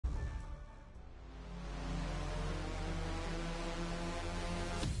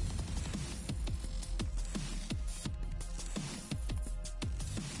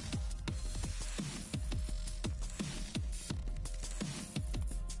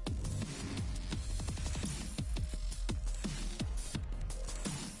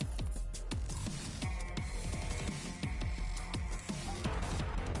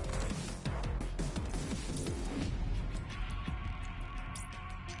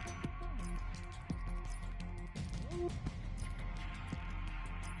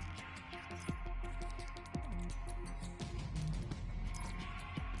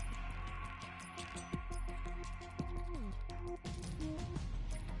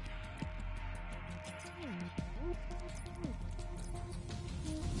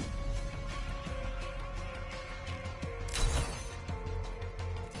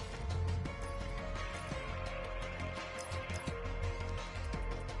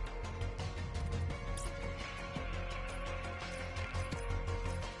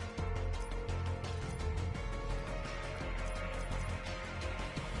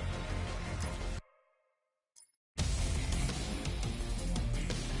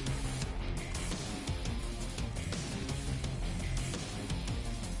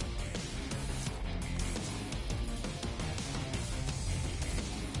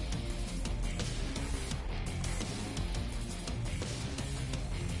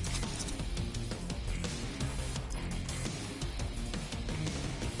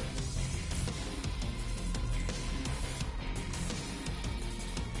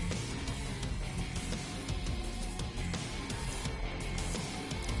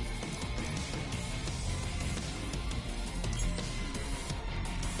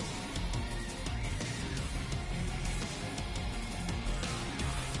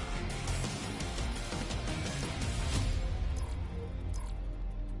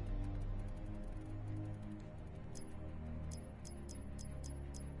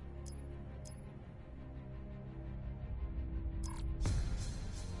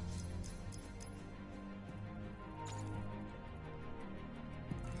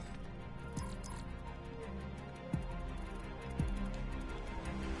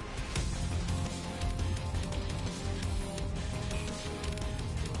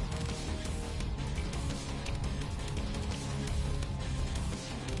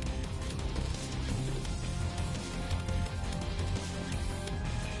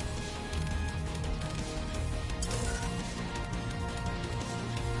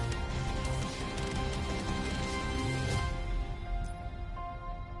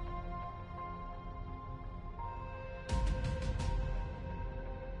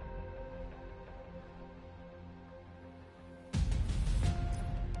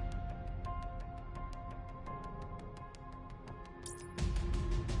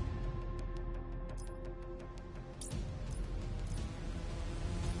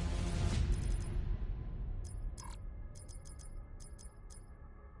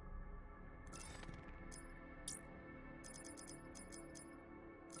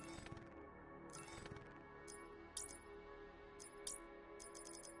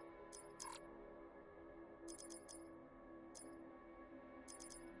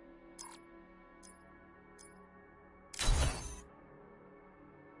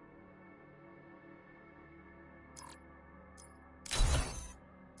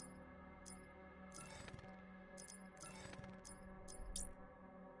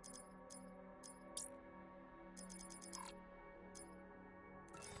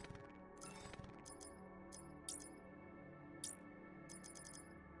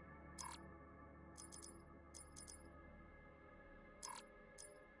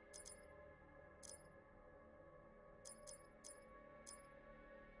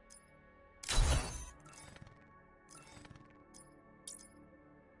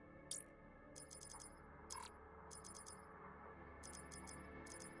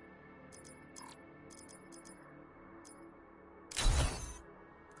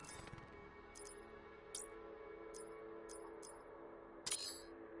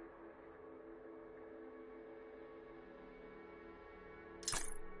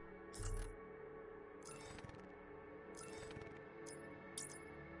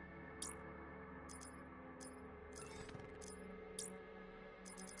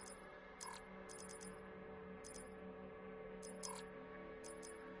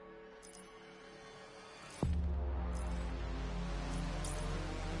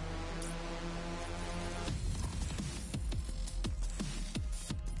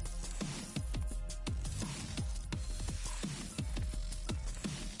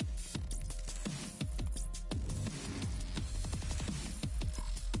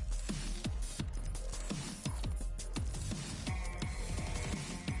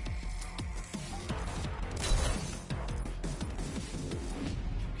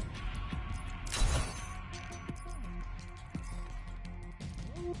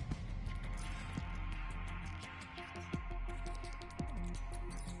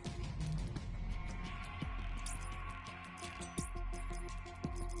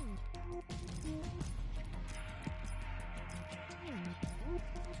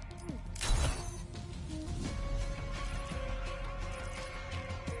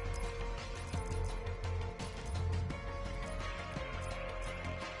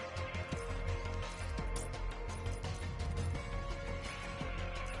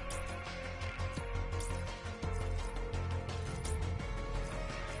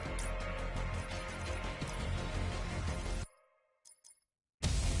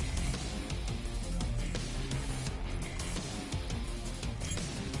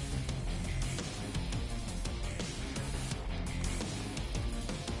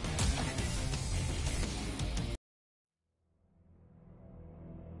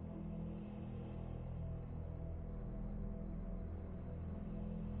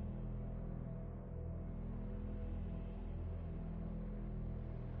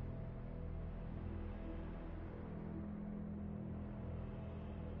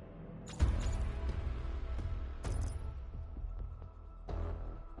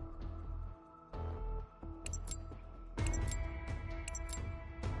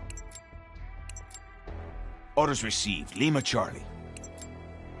Orders received. Lima Charlie.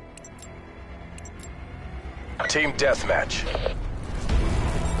 Team deathmatch.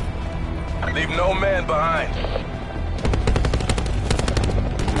 Leave no man behind.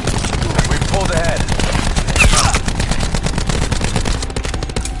 We pulled ahead.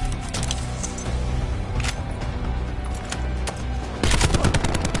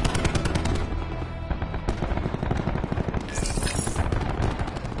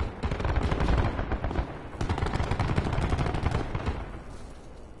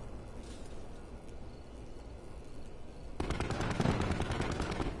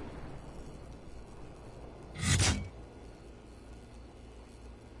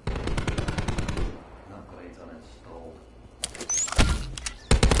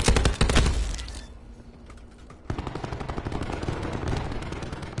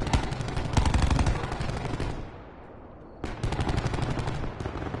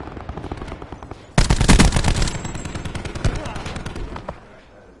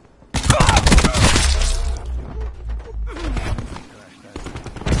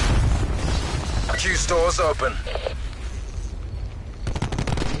 Doors open.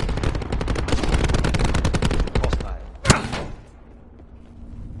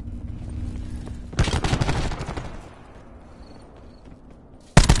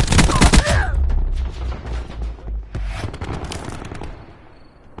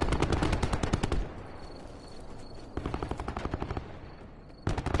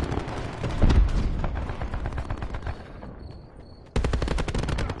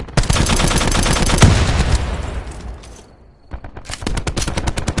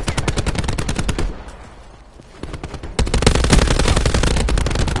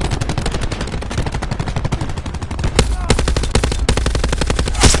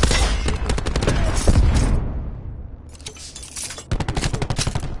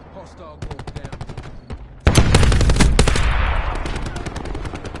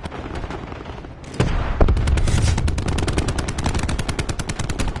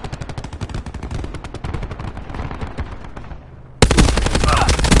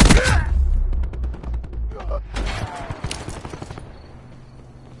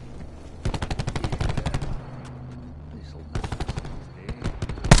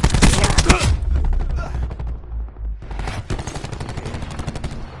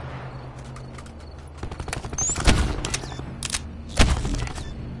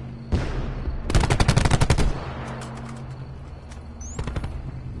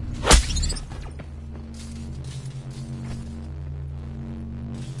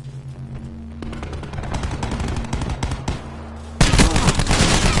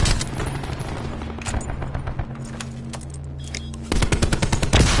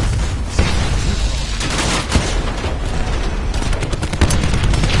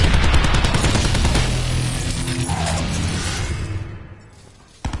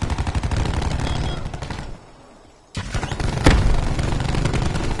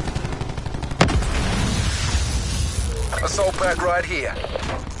 Assault pack right here.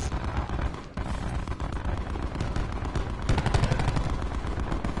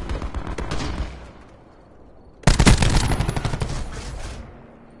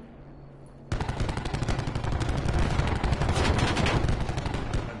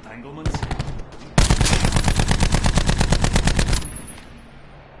 Entanglements.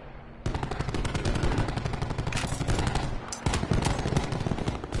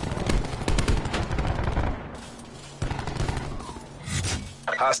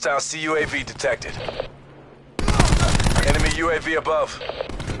 Hostile CUAV detected. Enemy UAV above.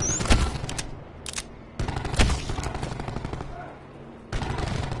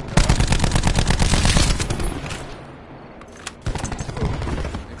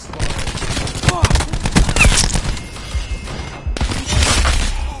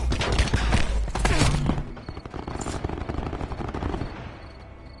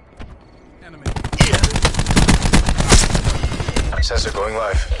 Sensor going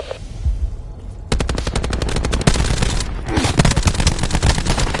live.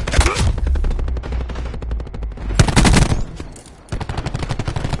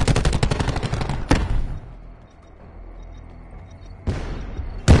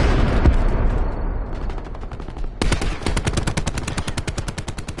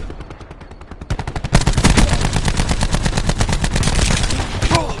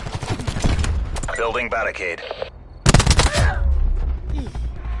 Building barricade.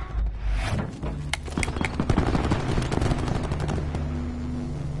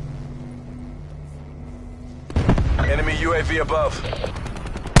 Enemy UAV above.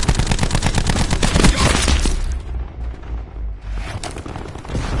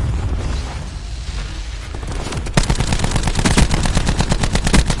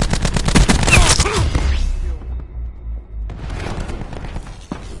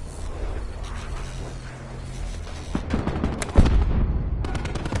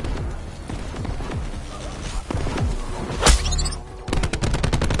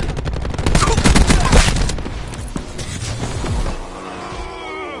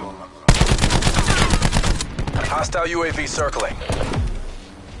 Hostile UAV circling.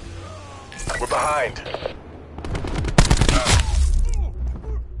 We're behind.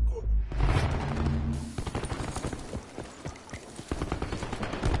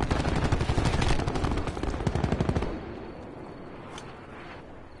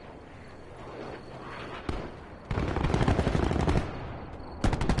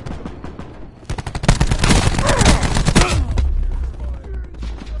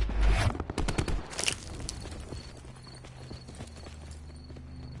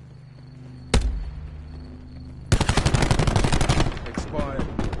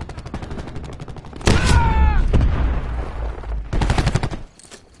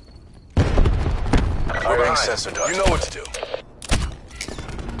 Sensor dart. You know what to do.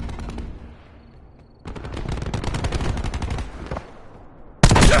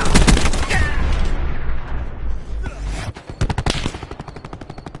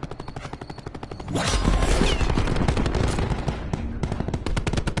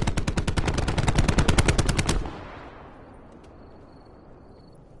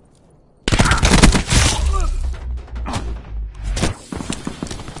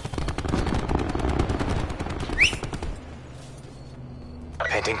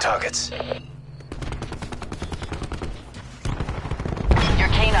 Painting targets. Your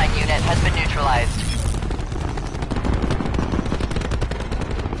canine unit has been neutralized.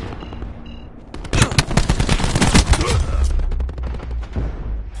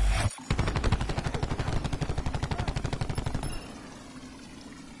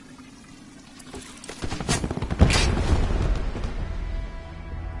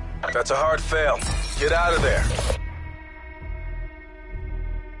 That's a hard fail. Get out of there.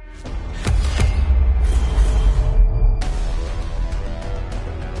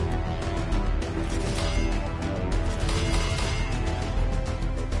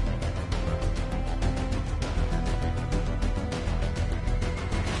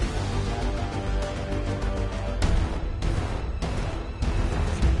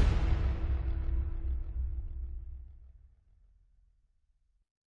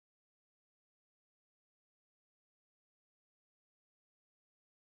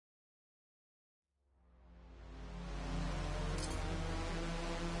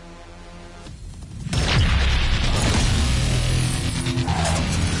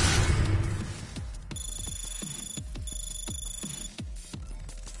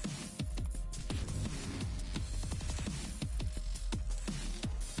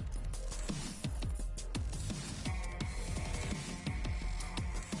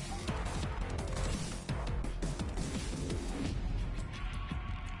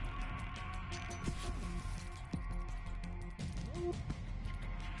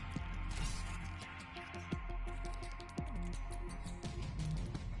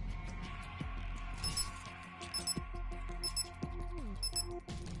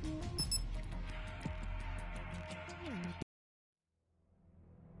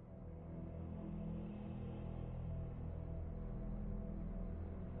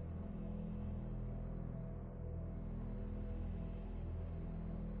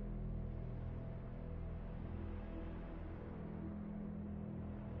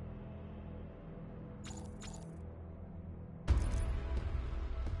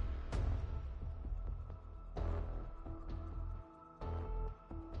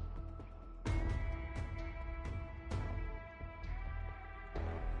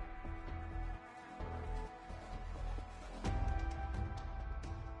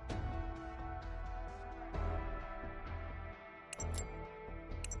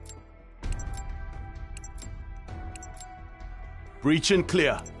 Breach and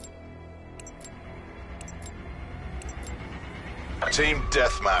clear. Team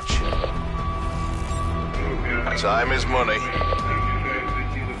deathmatch. Time is money.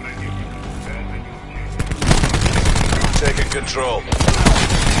 Taking control.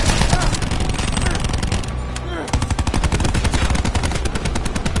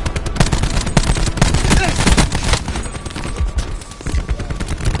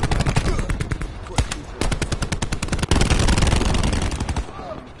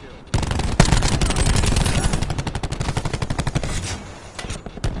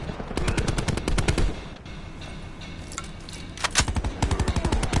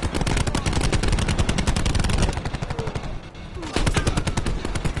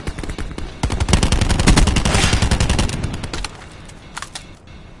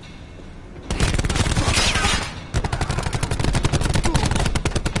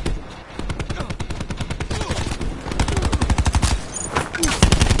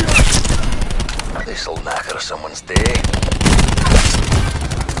 This'll knacker someone's day.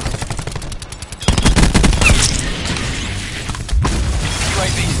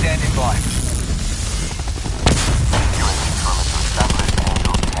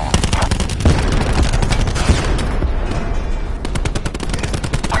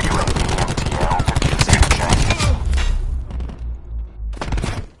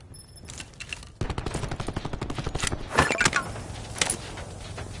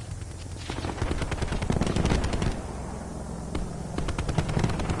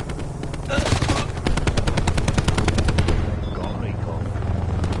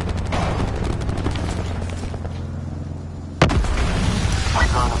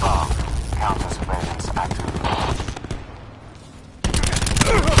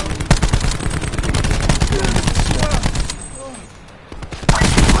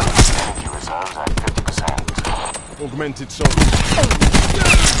 augmented soldiers.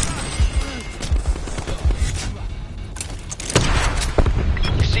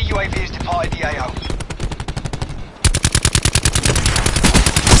 You see UAV has departed the AO.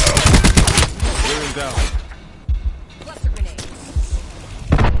 Clearing down.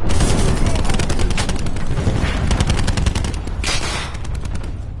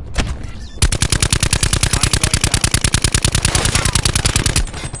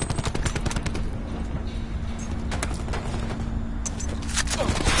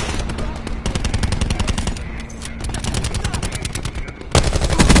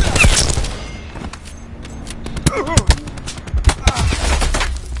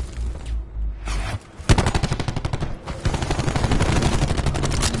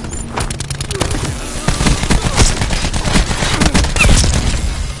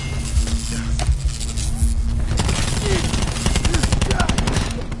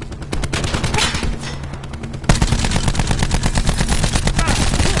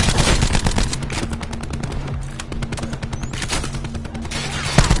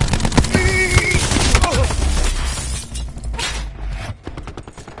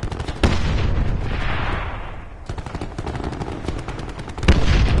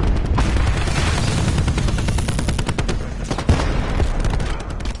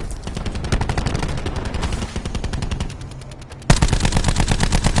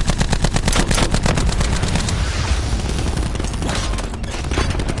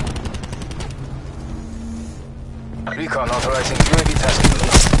 Recon authorizing UAV tasking.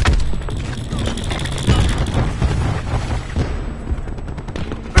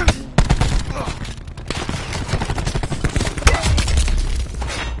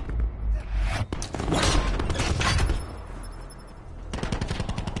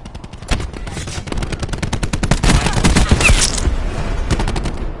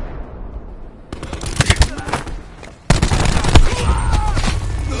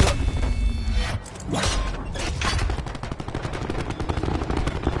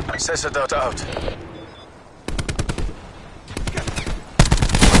 Sensor dot out.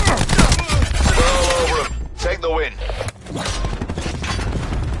 Roll over him. Take the win.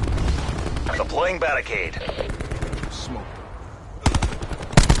 Deploying barricade. Smoke.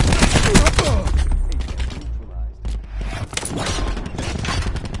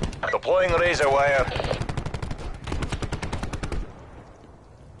 Deploying razor wire.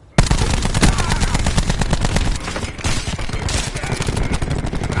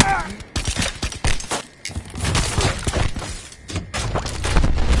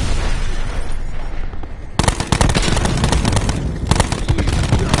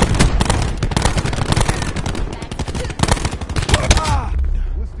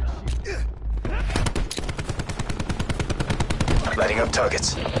 Lighting up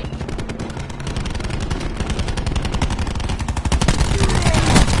targets.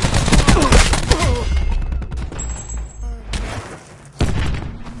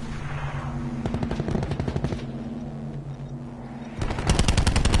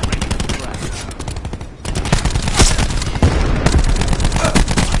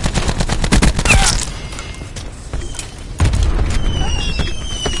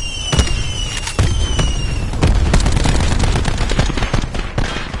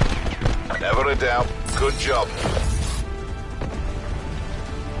 Never a doubt. Good job.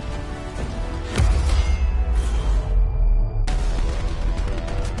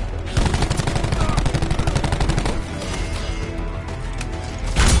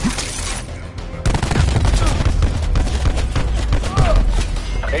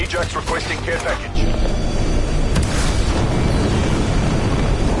 Ajax requesting care package.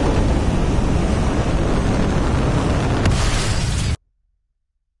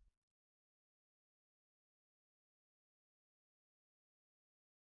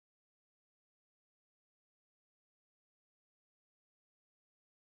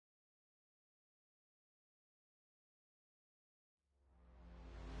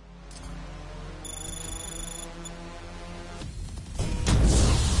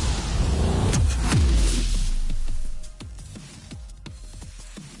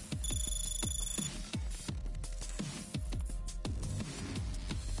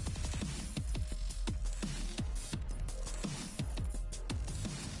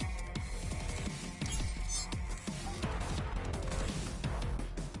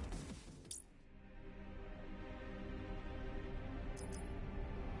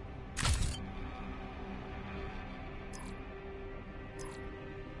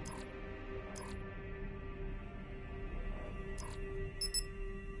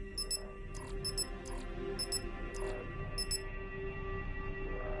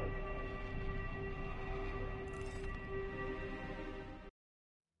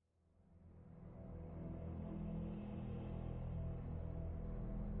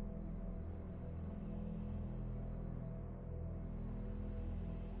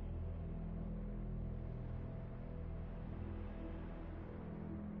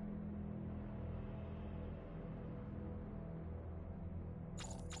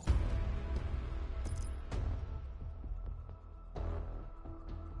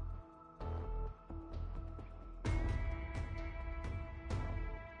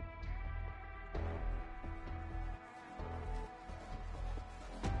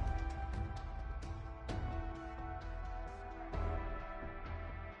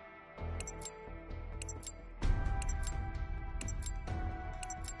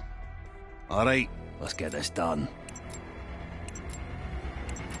 All right, let's get this done.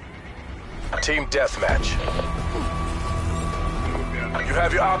 Team deathmatch. You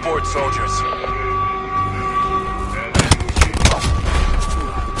have your outboard, soldiers.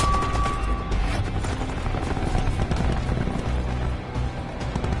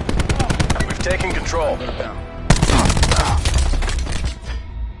 We've taken control.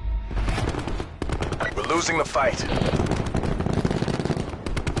 We're losing the fight.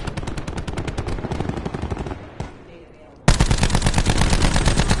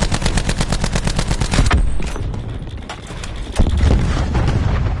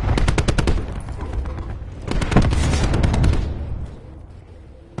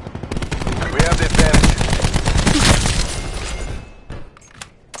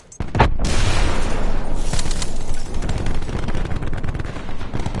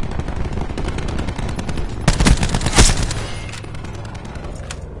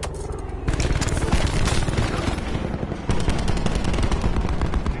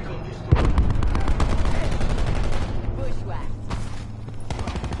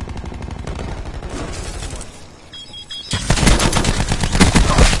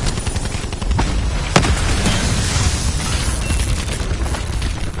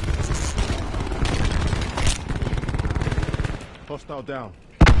 Hostile down.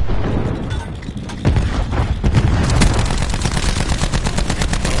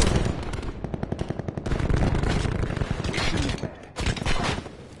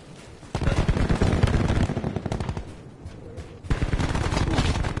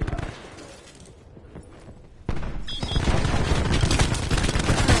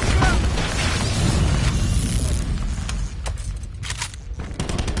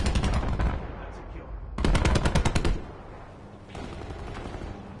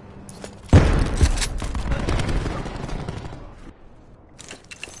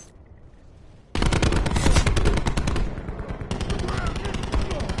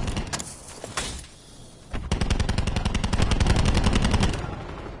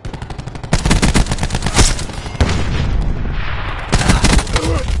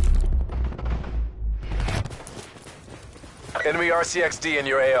 Enemy RCXD in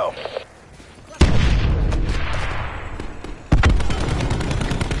your AO.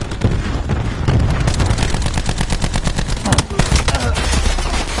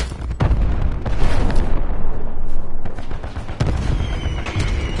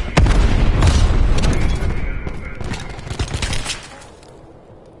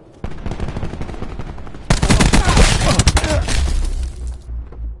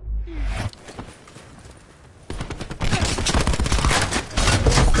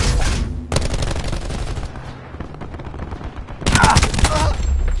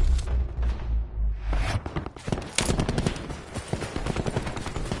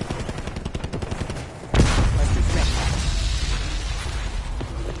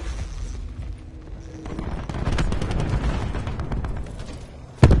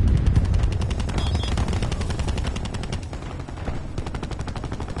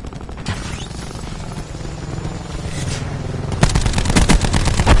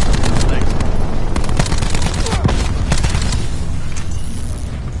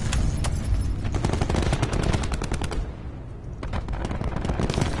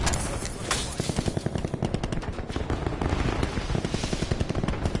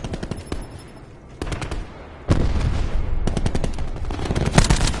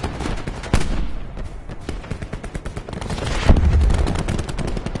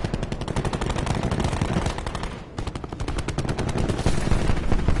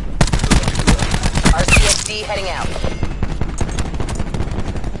 Heading out.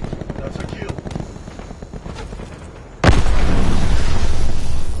 That's a kill.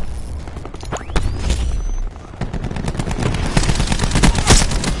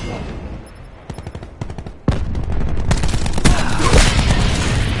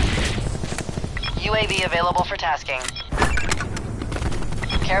 UAV available for tasking.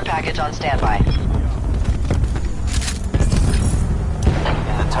 Care package on standby.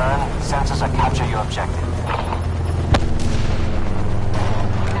 In the turn, sensors are capture your objective.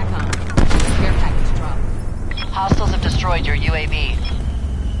 Hostiles have destroyed your UAV.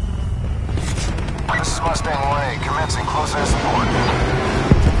 This is Mustang 1A, commencing close air support.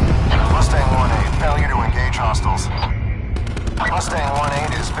 Mustang 1A, failure to engage hostiles. Mustang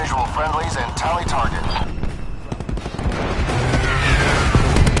 1-8 is visual friendlies and tally target.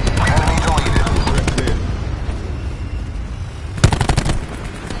 Enemy deleted.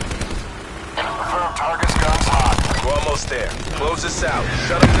 Confirmed target's guns hot. We're almost there. Close this out.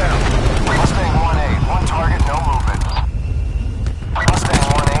 Shut them down. Mustang 1-8, one target, no movement. Mustang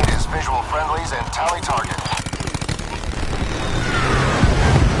 1-8 is visual friendly. friendlies and tally target.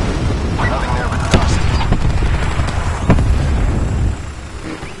 Nothing there but dust.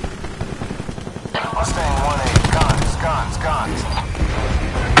 Mustang 1-8, guns.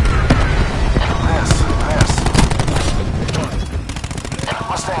 This.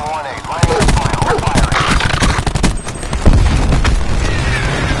 Mustang 1-8, lining the file, firing.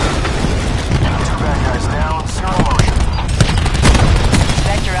 Two bad guys down, zero motion.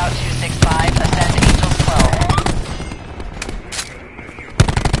 Vector out 265, ascend Angels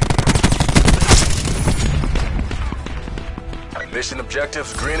 12. Mission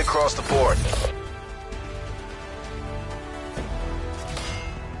objectives green across the board.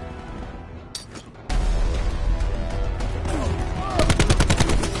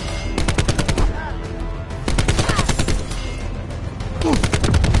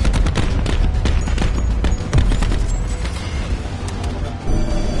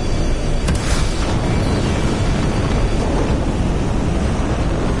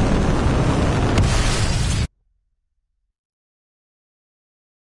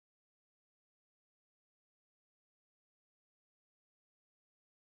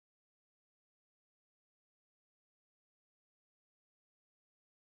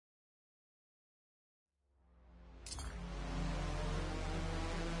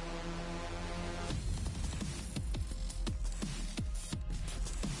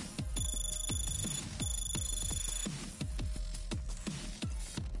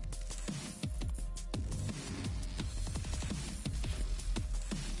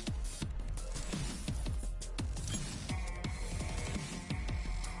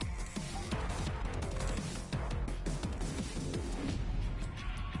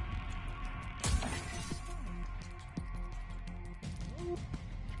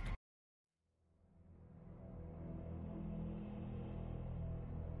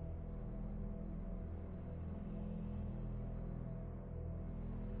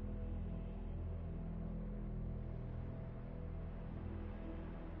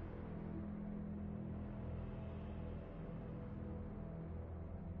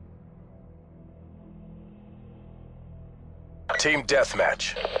 Team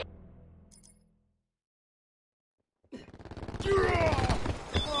deathmatch.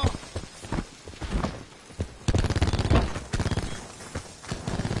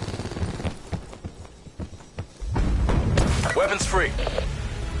 Weapons free.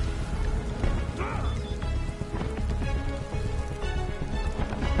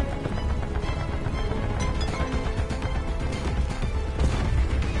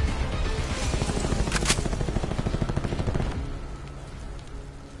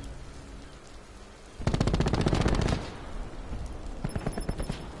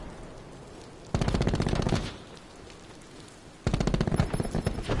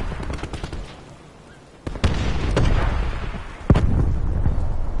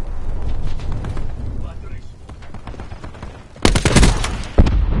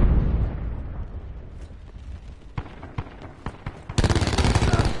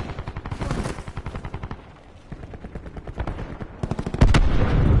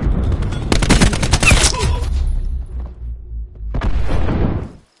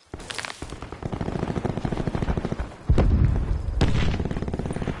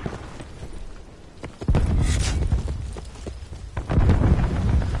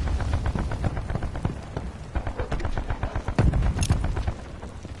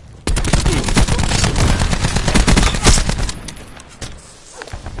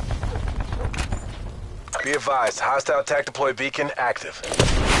 Be advised, hostile attack deploy beacon active.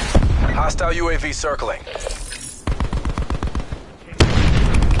 Hostile UAV circling.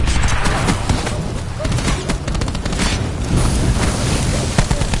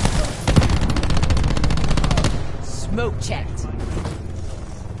 Smoke checked.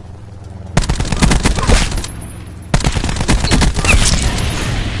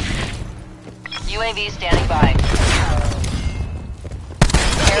 UAV standing by.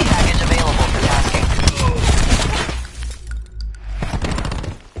 Care package available for tasking.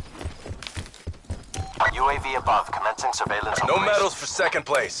 UAV above, commencing surveillance No operation. medals for second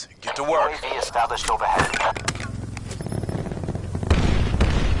place. Get to work. UAV established overhead.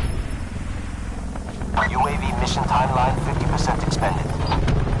 UAV mission timeline 50% expended.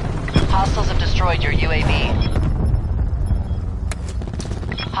 Hostiles have destroyed your UAV.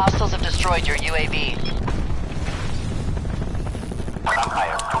 Hostiles have destroyed your UAV.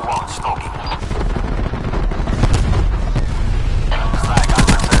 Empire 2-1 stalking. Flag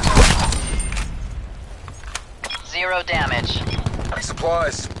 0 damage.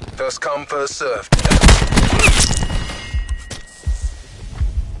 Supplies. First come, first served.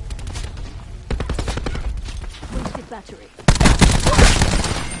 battery.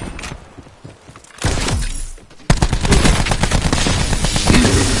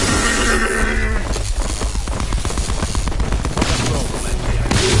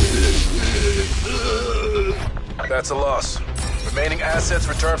 That's a loss. Remaining assets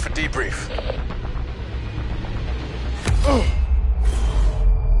return for debrief.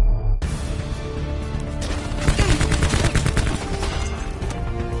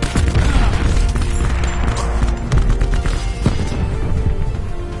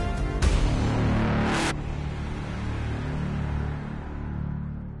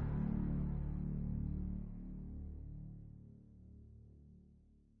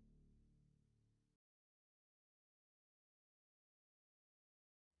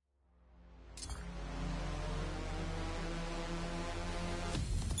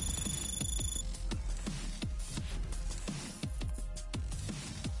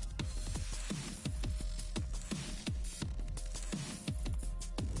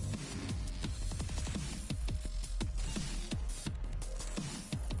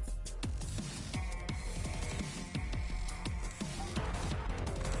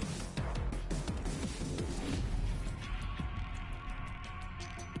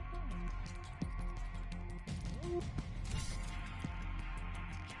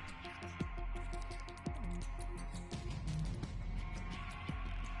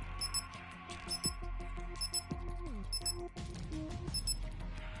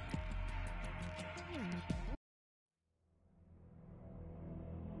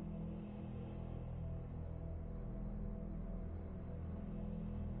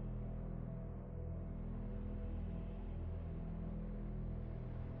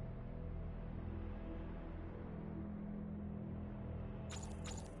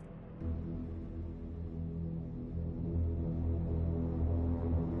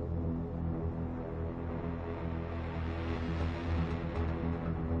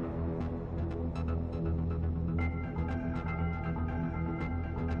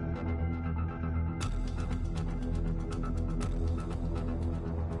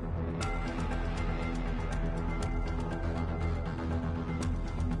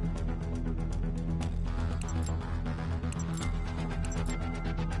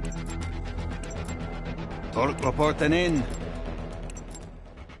 Torque reporting in.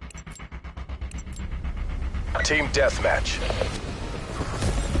 Team deathmatch.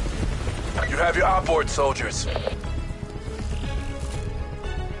 You have your outboard soldiers.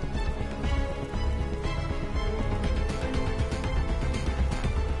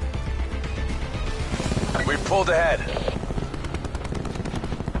 We pulled ahead.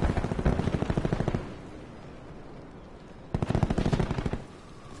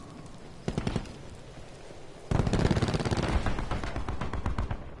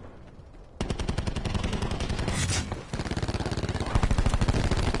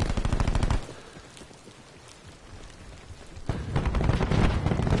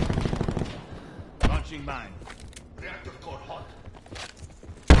 Launching mine. Reactor core hot.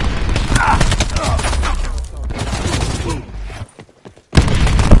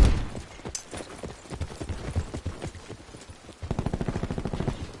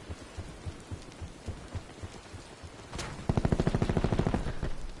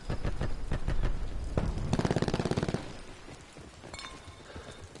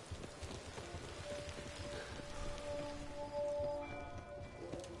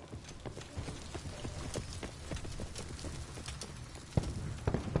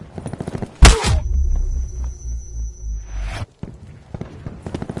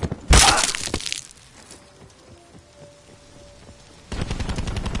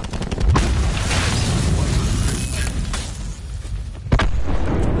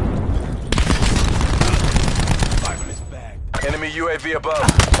 Enemy UAV above.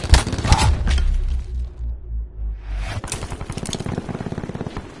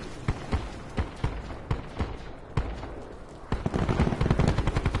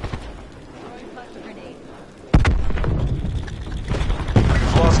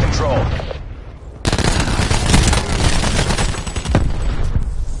 You've lost control.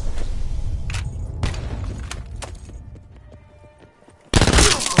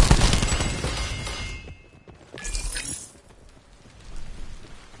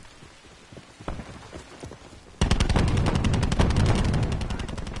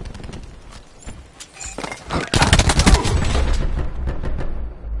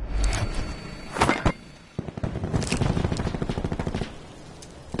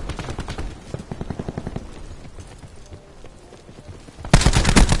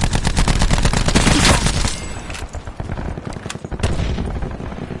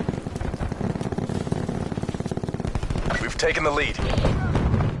 taken the lead.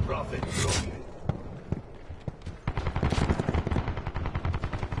 Prophet, throw me.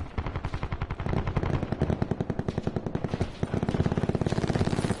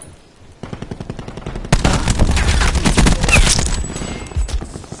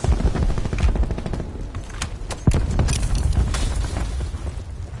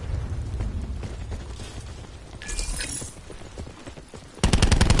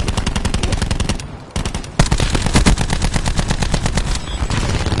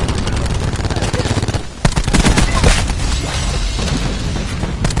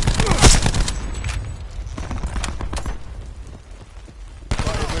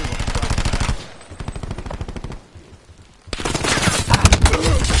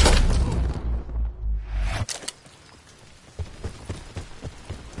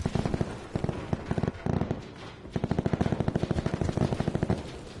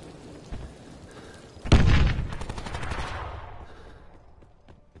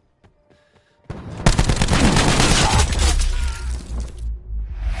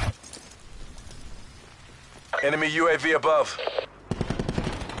 Enemy UAV above.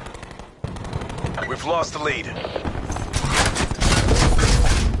 We've lost the lead.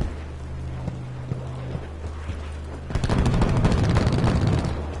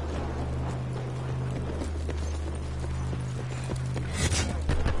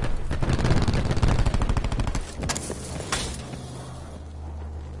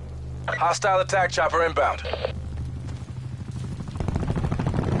 Hostile attack chopper inbound.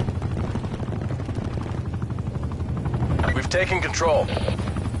 We've taken control.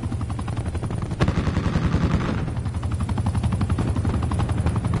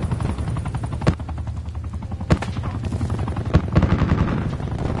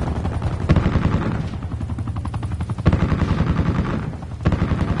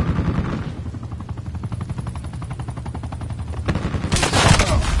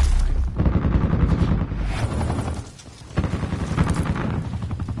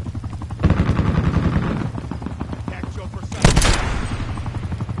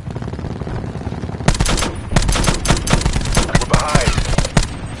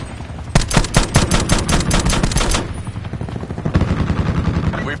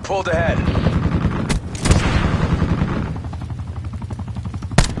 Pulled ahead.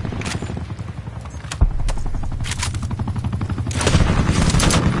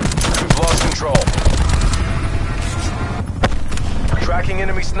 We've lost control. Tracking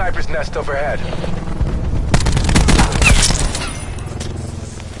enemy sniper's nest overhead. We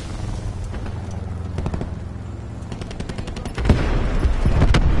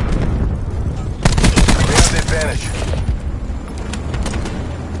have the advantage.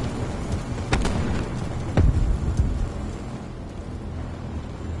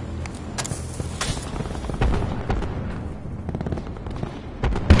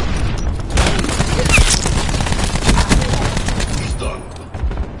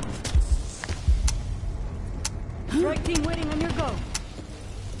 Strike team waiting on your go.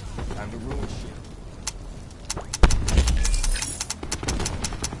 Time to ruin shit.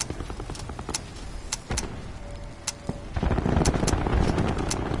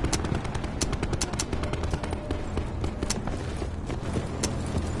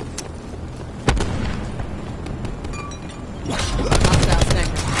 Hostile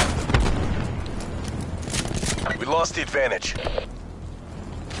sniper. We lost the advantage.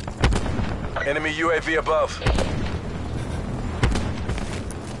 Enemy UAV above.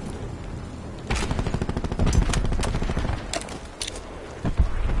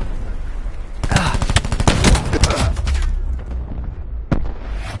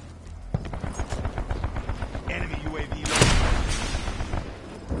 Enemy UAV.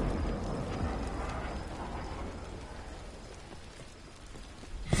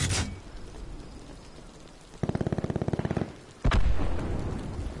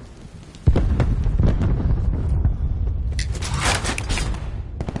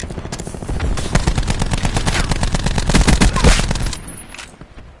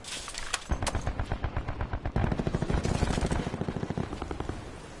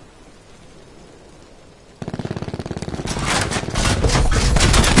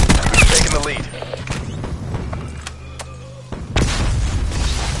 Taking the lead.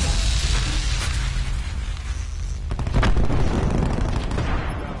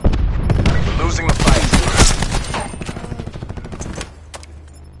 We're losing the fight.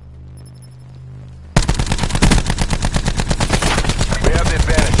 We have the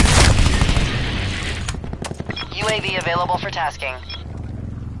advantage. UAV available for tasking.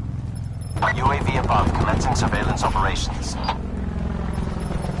 UAV above, commencing surveillance operations.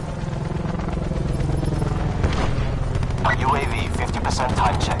 UAV 50%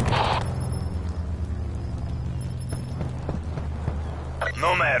 time check.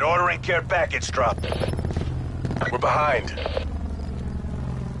 Nomad, ordering care package drop. We're behind.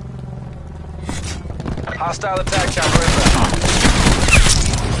 Hostile attack chopper inbound.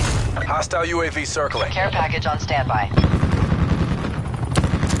 Hostile UAV circling. Care package on standby.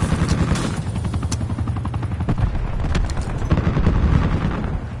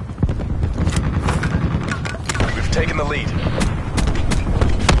 We've taken the lead.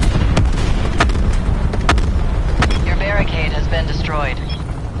 Your barricade has been destroyed.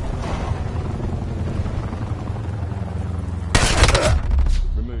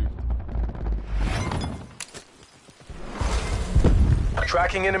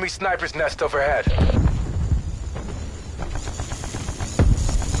 Tracking enemy sniper's nest overhead.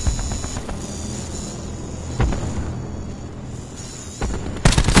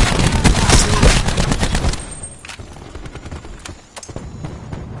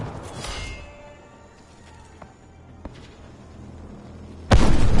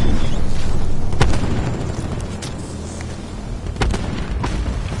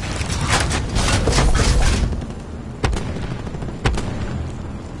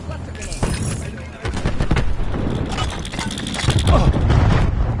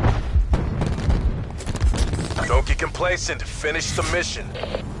 Don't get complacent. Finish the mission.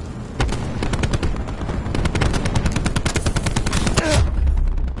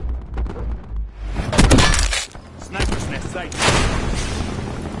 Sniper's nest sight.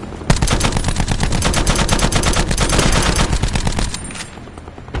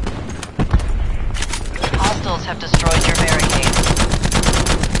 Hostiles have destroyed your barricade.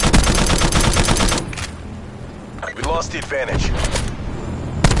 We lost the advantage.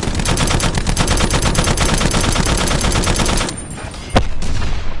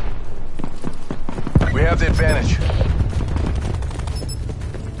 We have the advantage.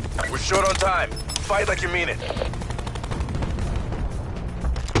 We're short on time. Fight like you mean it.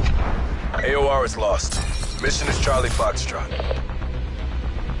 AOR is lost. Mission is Charlie Foxtrot.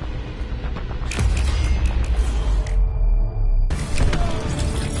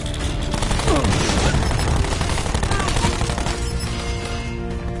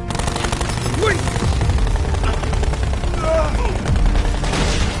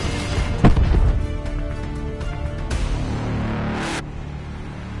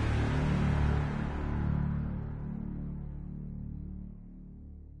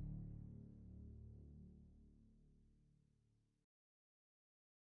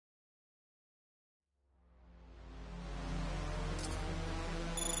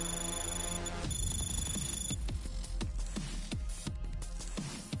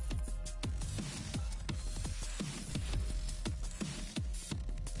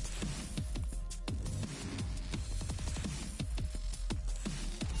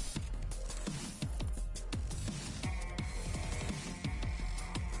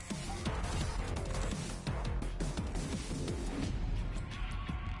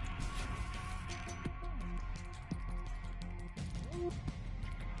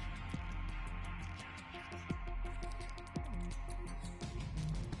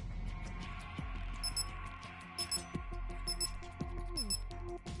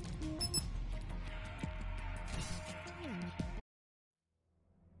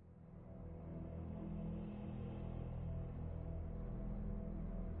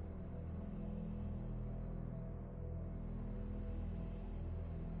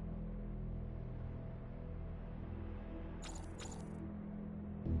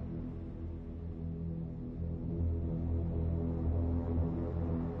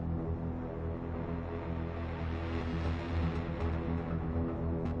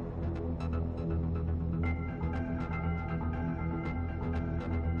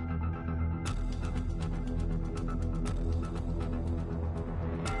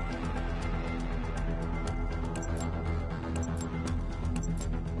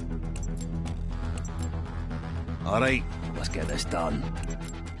 All right, let's get this done.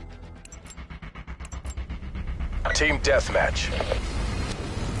 Team deathmatch.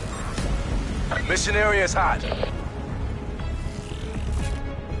 Mission area is hot.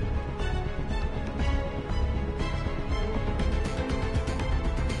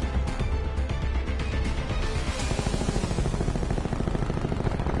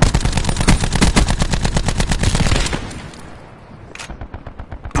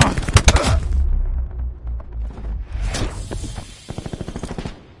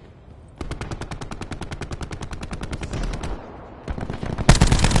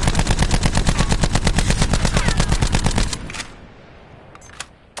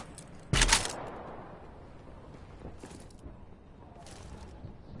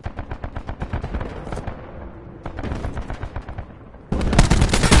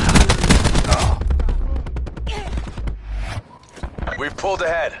 pulled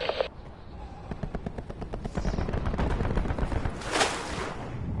ahead.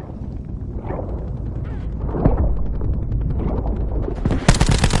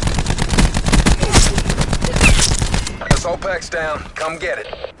 Assault pack's down. Come get it.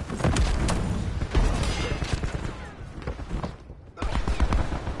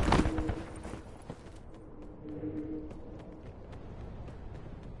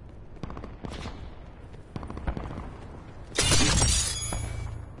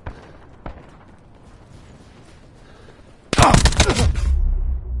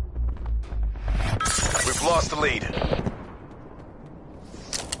 We've lost the lead.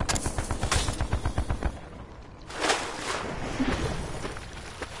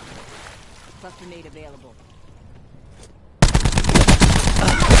 Cluster nade available.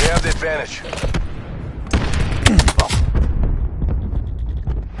 We have the advantage.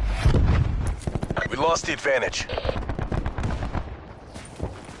 We lost the advantage.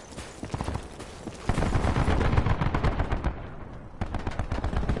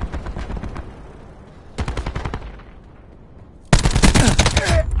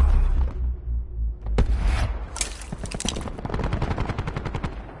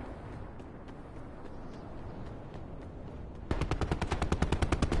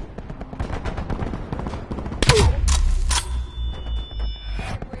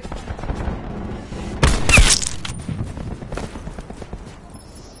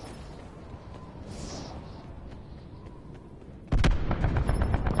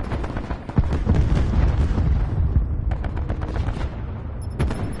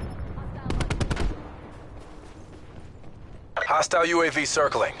 Hostile UAV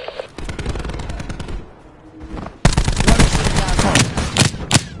circling.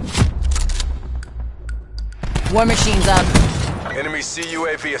 War machines up. Enemy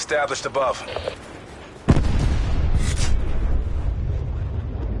CUAV established above.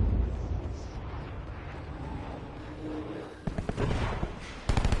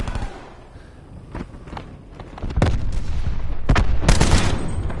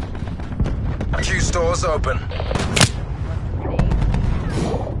 Q stores open.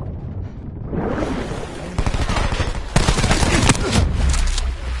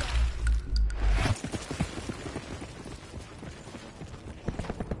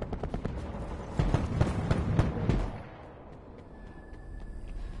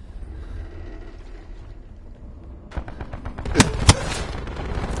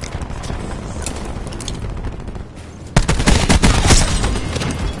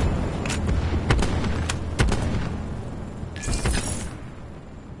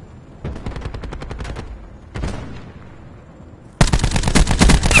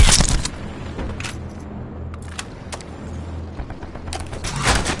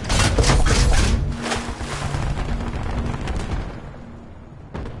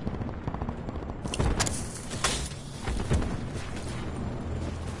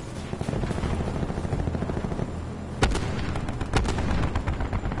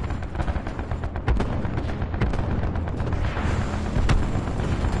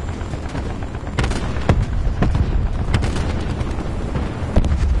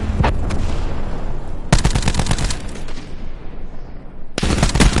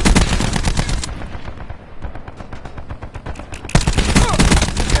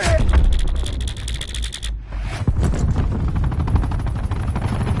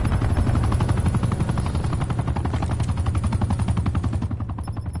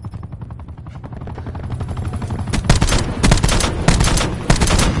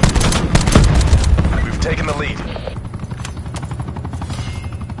 Taking the lead.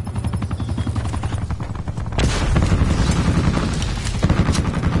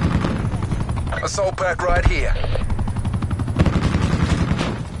 Assault pack right here.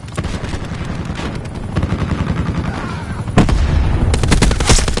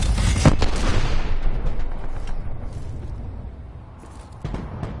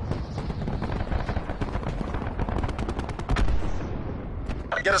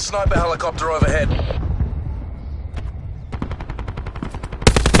 Get a sniper helicopter overhead.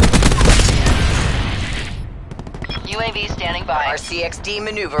 UAV standing by. RCXD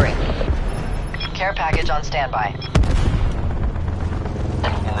maneuvering. Care package on standby. In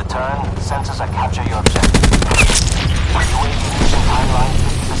the turn, sensors are capture your objective. UAV mission timeline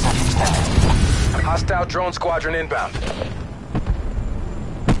 50% extended. Hostile drone squadron inbound.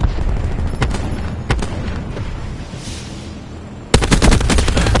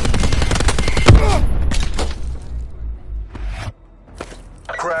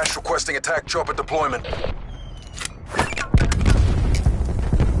 Crash requesting attack chopper deployment.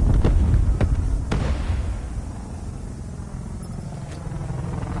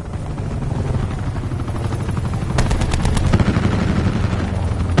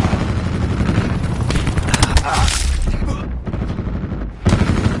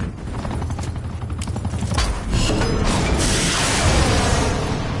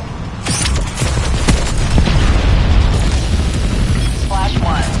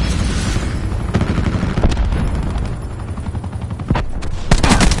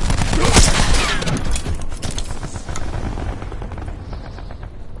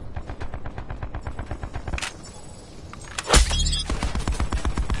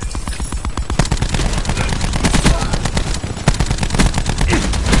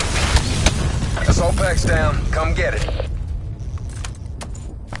 Target's down. Come get it.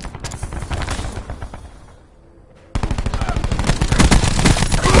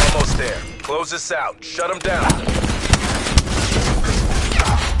 Almost there. Close this out. Shut them down.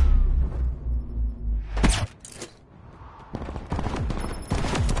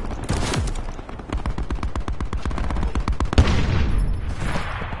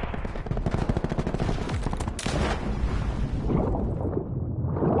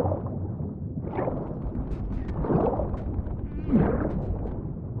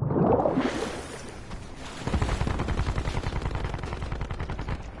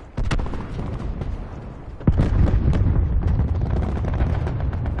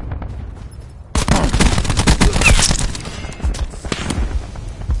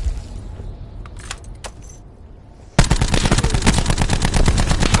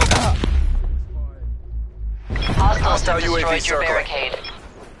 Hostiles have UAV destroyed your circling. barricade.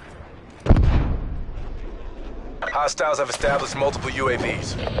 Hostiles have established multiple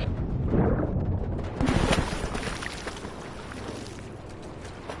UAVs.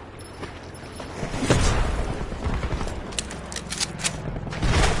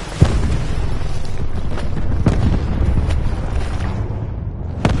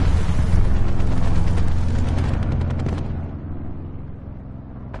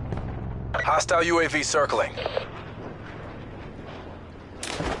 Hostile UAV circling.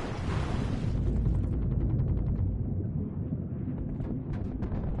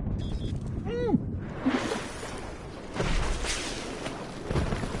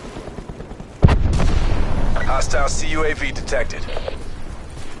 Hostile CUAV detected.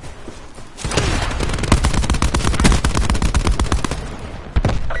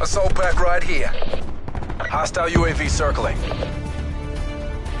 Assault pack right here. Hostile UAV circling.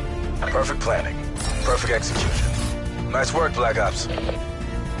 Perfect planning. Perfect execution. Nice work, Black Ops.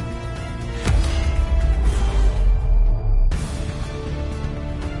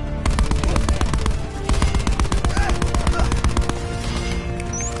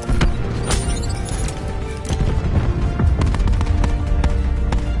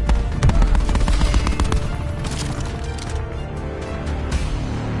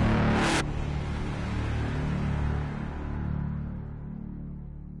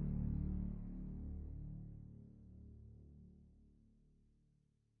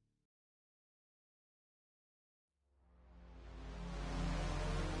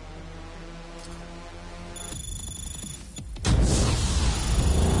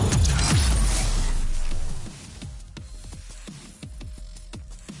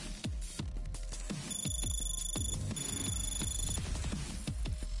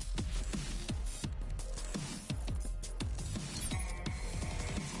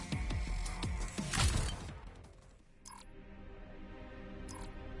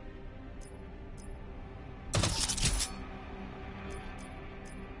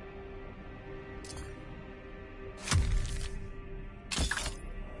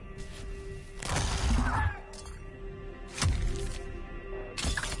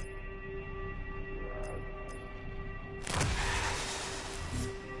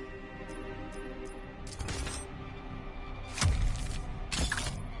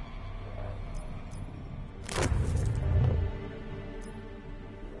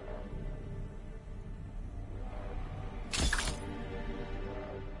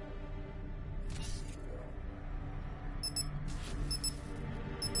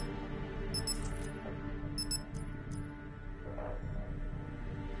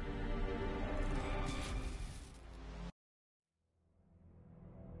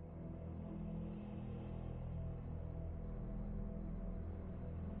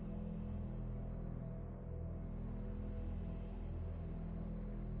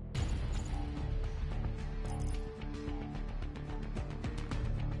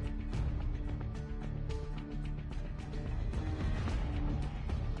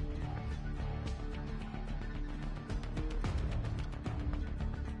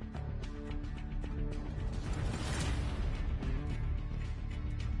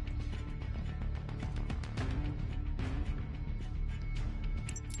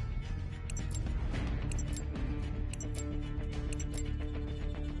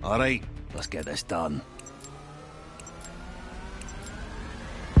 All right, let's get this done.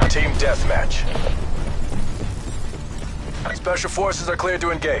 Team deathmatch. Special forces are cleared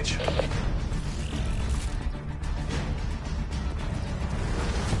to engage.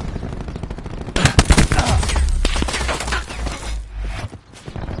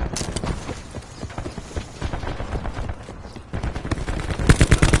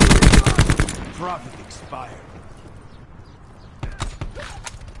 Profit expired.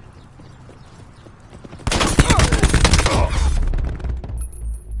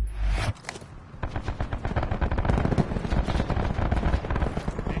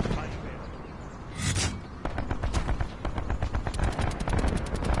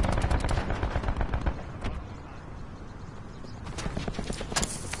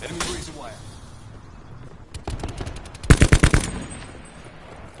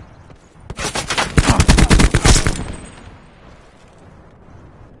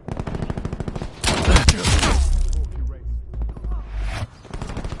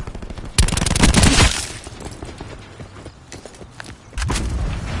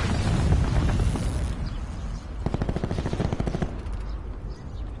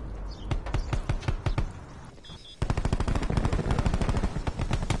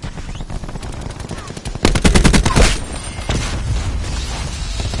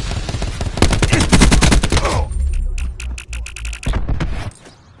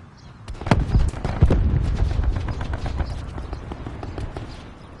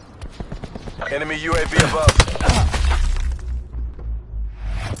 Enemy UAV above.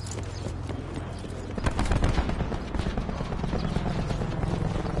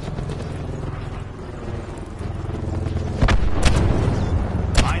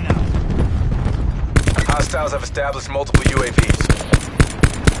 Hostiles have established multiple UAVs.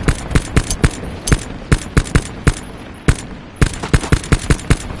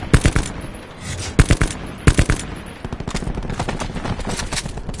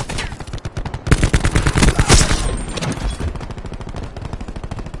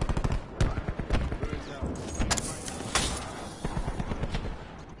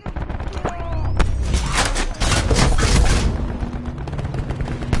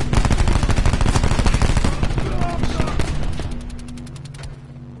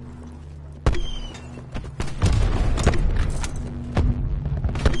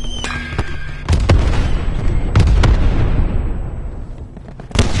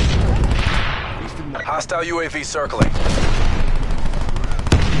 Hostile UAV circling.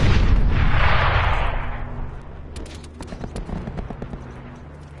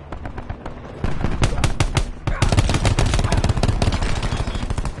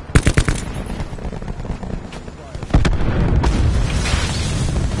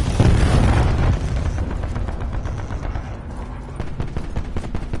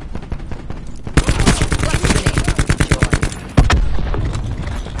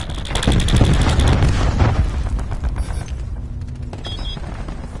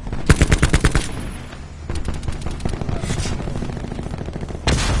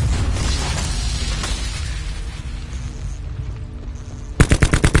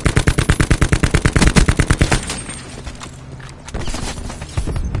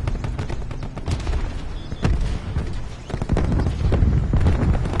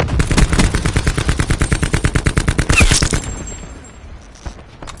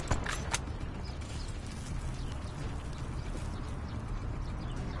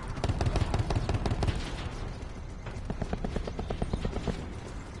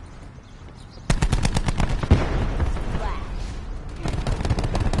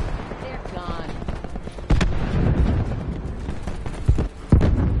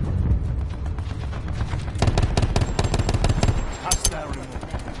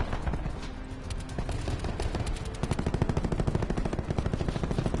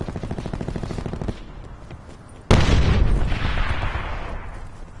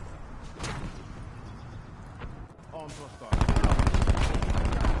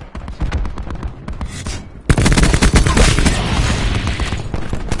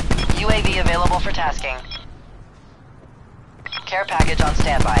 UAV available for tasking. Care package on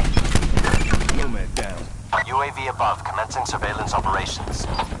standby. Nomad down. UAV above, commencing surveillance operations.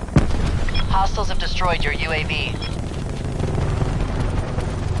 Hostiles have destroyed your UAV.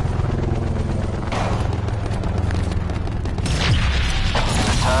 In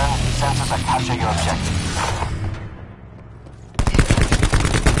return, sensors are capture your objective.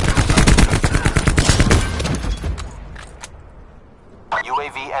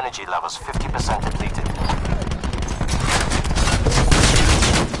 UAV energy levels 50% depleted.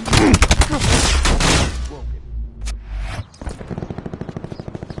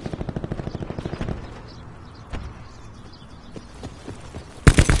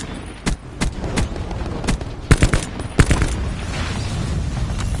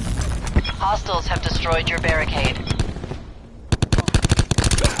 Hostiles have destroyed your barricade.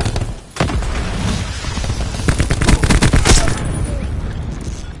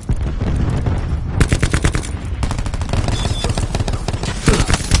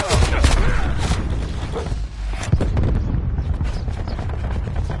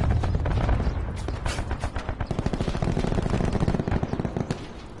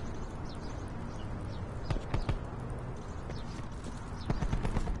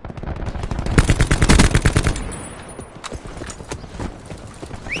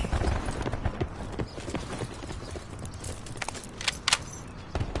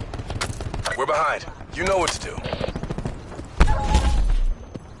 We're behind. You know what to do.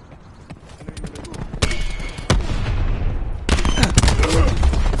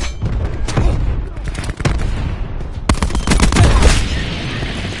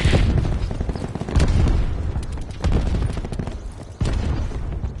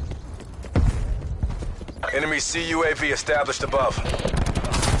 Enemy CUAV established above.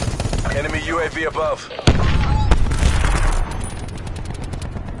 Enemy UAV above.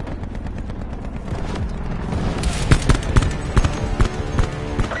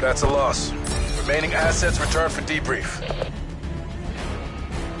 That's a loss. Remaining assets return for debrief.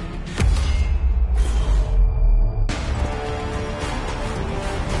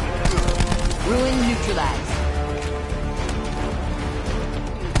 Ruin neutralized.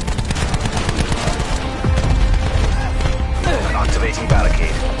 Activating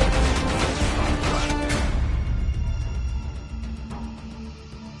barricade.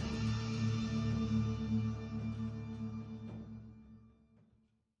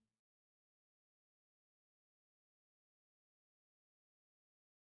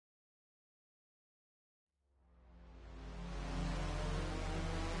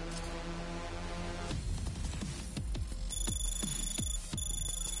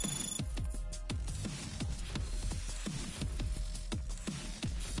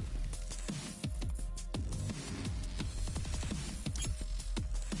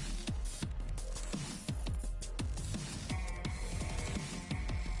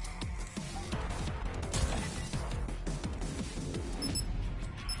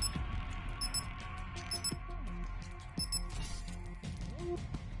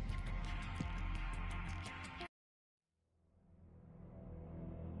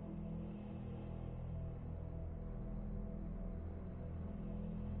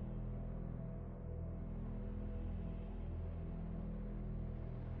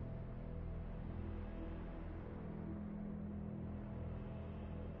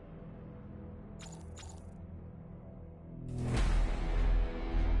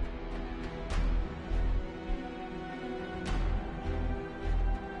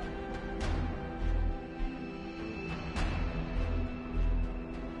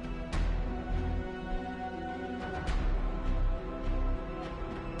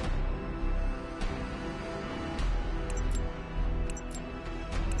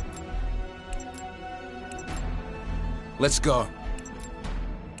 Let's go.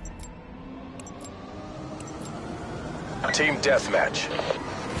 Team deathmatch.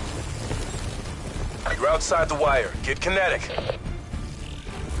 You're outside the wire. Get kinetic.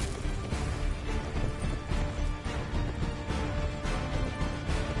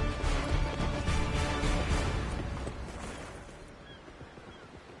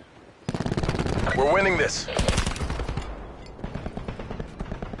 We're winning this.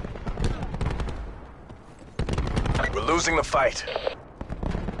 We're losing the fight.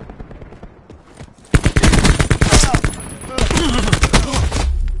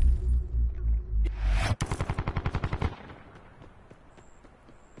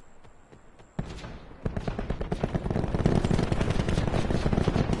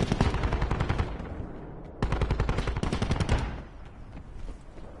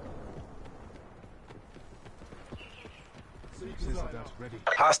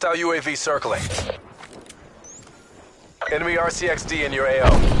 Hostile UAV circling. Enemy RCXD in your AO.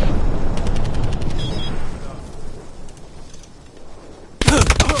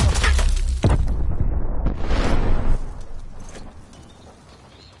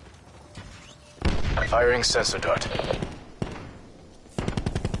 Firing sensor dart.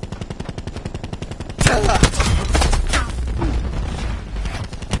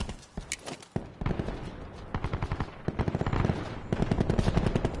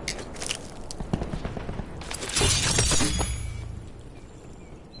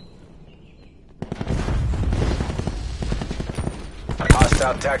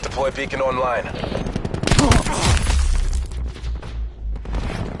 Hostile TAC deploy beacon online.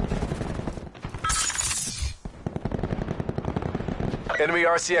 Enemy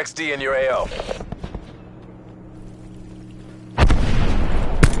RCXD in your AO.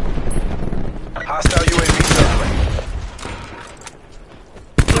 Hostile UAV circling.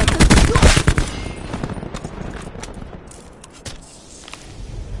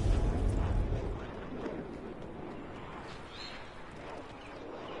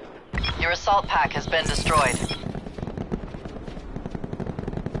 Your assault pack has been destroyed.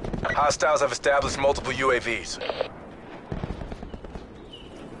 Hostiles have established multiple UAVs.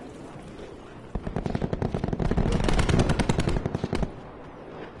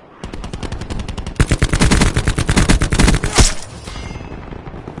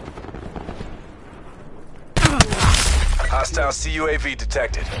 Hostile CUAV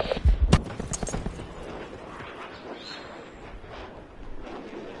detected.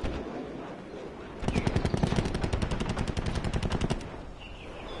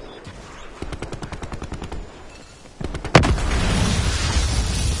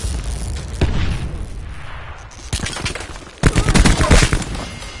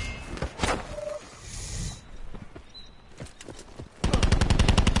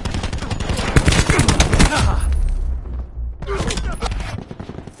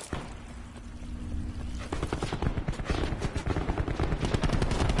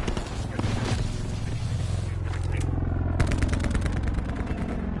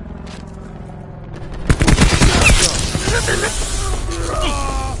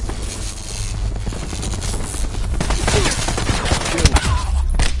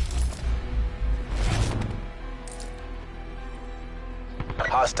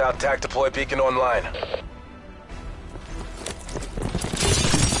 Hostile TAC deploy beacon online.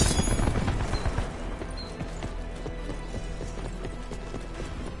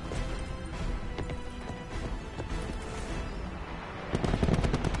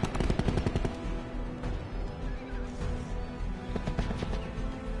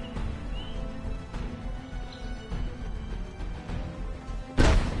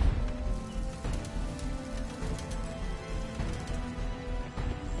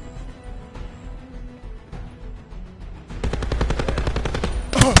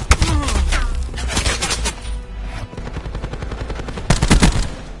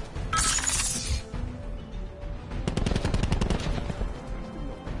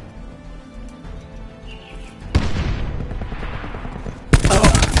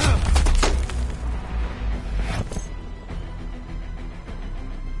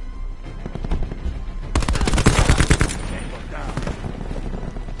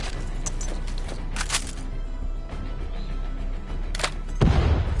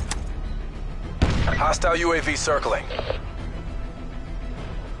 Hostile UAV circling.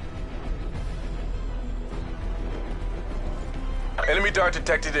 Enemy dart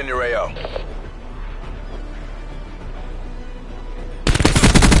detected in your AO.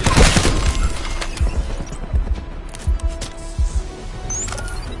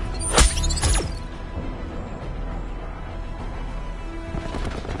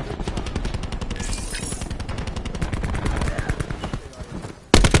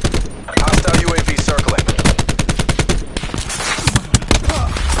 Hostile UAV circling.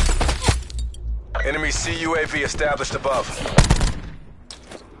 Enemy CUAV established above.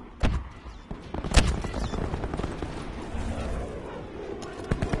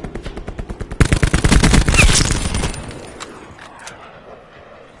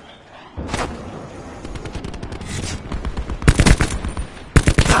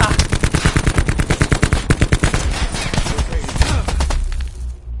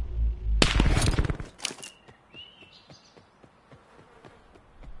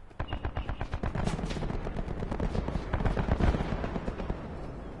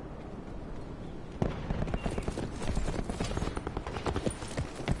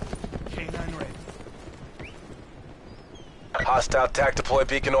 Hostile TAC deploy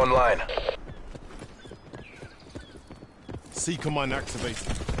beacon online. C command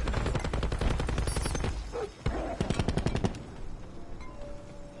activated.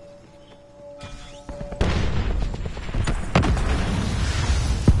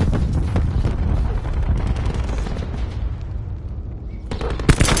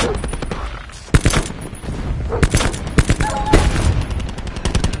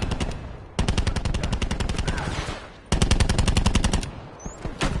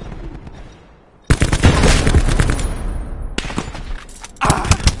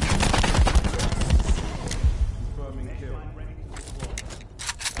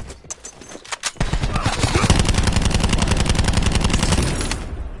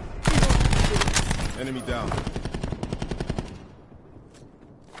 Enemy down.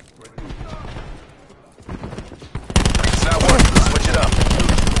 It's not working. Switch it up.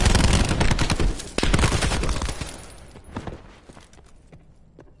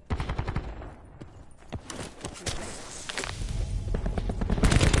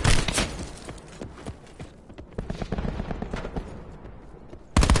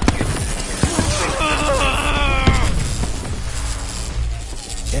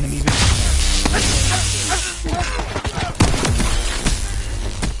 Enemy vision.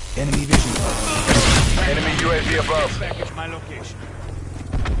 Enemy vision. Enemy UAV above. Package my location.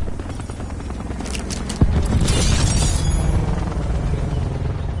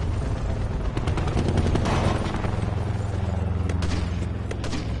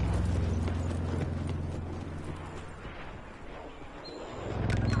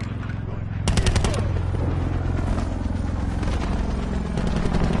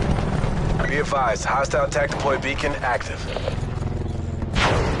 Be advised, hostile TAC deploy beacon active.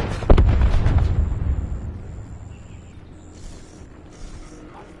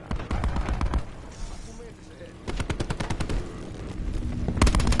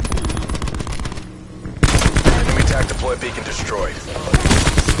 Enemy TAC deploy beacon destroyed.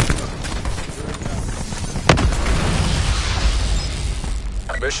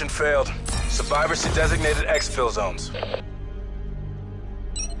 Mission failed. Survivors to designated exfil zones.